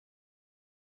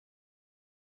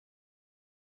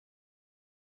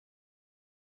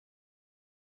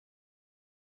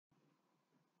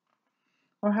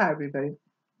Well, hi, everybody.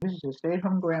 This is your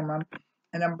stay-at-home grandma,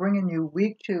 and I'm bringing you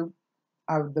week 2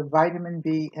 of the vitamin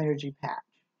B energy patch.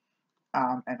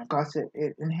 And of course,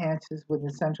 it enhances with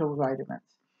essential vitamins.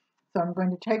 So I'm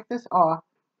going to take this off.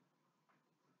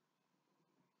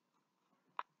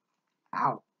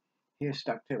 Ow, you're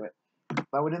stuck to it.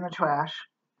 Throw it in the trash.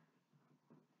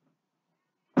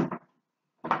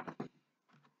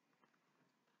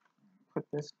 Put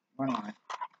this one on.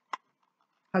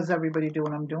 How's everybody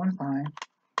doing? I'm doing fine.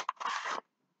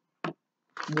 A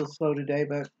little slow today,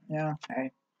 but yeah,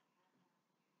 hey,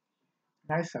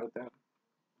 nice out there.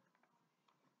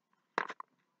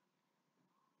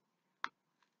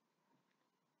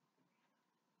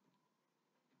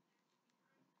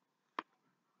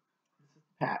 This is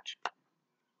the patch. I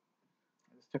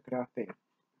just took it off there.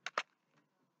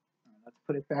 Let's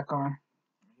put it back on.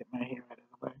 Get my hair out of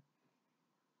the way.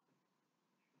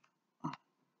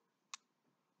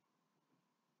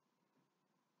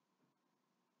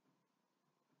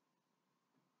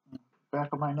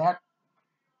 Back of my neck.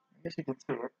 I guess you can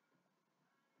see it.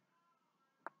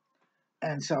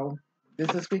 And so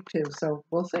this is week 2, so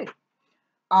we'll see.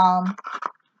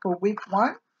 For week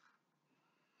 1,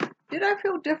 did I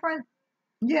feel different?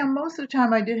 Yeah, most of the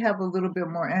time I did have a little bit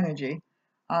more energy.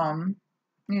 Um,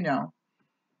 you know,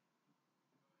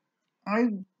 I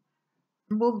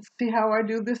will see how I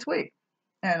do this week,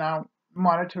 and I'll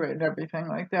monitor it and everything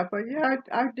like that. But yeah,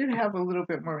 I did have a little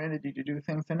bit more energy to do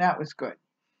things, and that was good.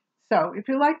 So if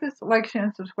you like this, like, share,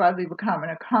 and subscribe. Leave a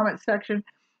comment in the comment section.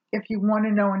 If you want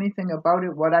to know anything about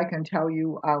it, what I can tell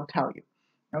you, I'll tell you.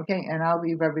 Okay, and I'll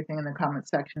leave everything in the comment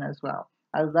section as well.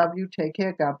 I love you. Take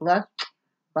care. God bless.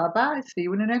 Bye-bye. See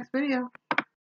you in the next video.